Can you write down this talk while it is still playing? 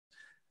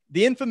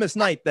the infamous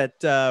night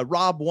that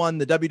Rob won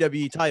the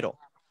WWE title.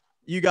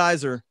 You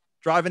guys are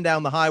driving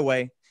down the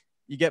highway.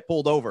 You get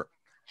pulled over.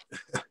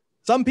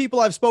 Some people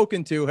I've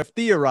spoken to have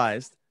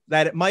theorized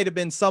that it might have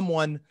been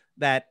someone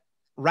that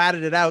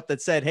ratted it out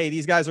that said, hey,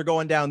 these guys are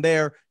going down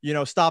there, you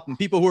know, stop them.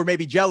 People who are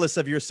maybe jealous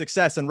of your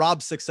success and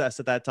Rob's success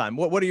at that time.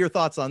 What are your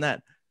thoughts on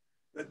that?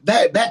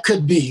 That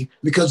could be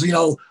because, you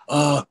know,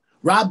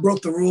 Rob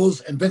broke the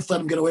rules and Vince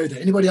let him get away with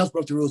it. Anybody else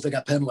broke the rules, they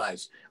got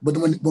penalized. But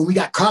when we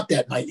got caught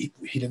that night,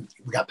 he didn't.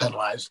 We got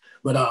penalized.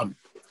 But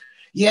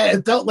yeah,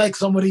 it felt like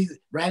somebody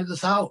ratted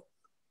us out.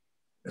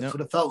 That's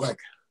what it felt like.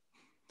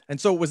 And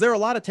so was there a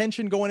lot of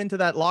tension going into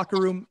that locker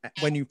room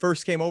when you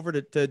first came over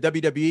to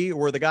WWE?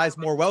 Were the guys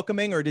more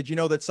welcoming, or did you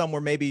know that some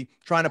were maybe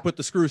trying to put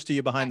the screws to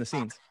you behind the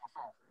scenes?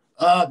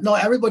 No,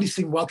 everybody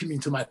seemed welcoming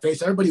to my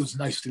face. Everybody was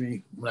nice to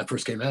me when I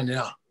first came in.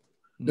 Yeah.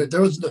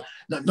 There was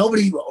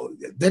nobody.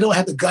 They don't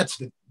have the guts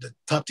to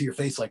talk to your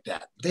face like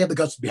that. They have the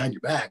guts behind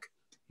your back.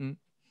 Mm-hmm.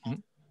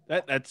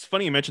 That's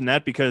funny you mentioned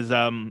that because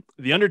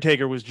the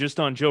Undertaker was just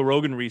on Joe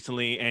Rogan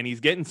recently, and he's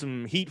getting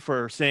some heat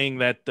for saying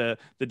that the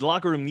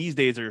locker room these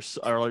days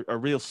are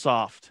real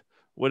soft.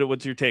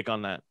 What's your take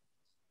on that?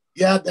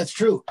 Yeah, that's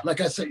true.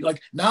 Like I said,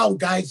 like now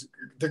guys,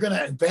 they're going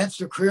to advance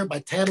their career by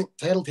tattling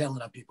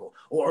on people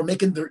or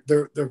making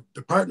their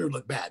partner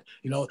look bad,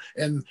 you know,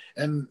 and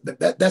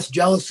that's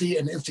jealousy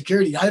and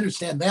insecurity. I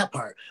understand that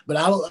part, but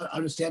I don't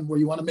understand where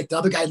you want to make the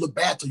other guy look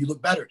bad so you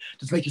look better.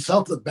 Just make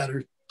yourself look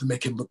better to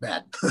make him look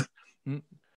bad.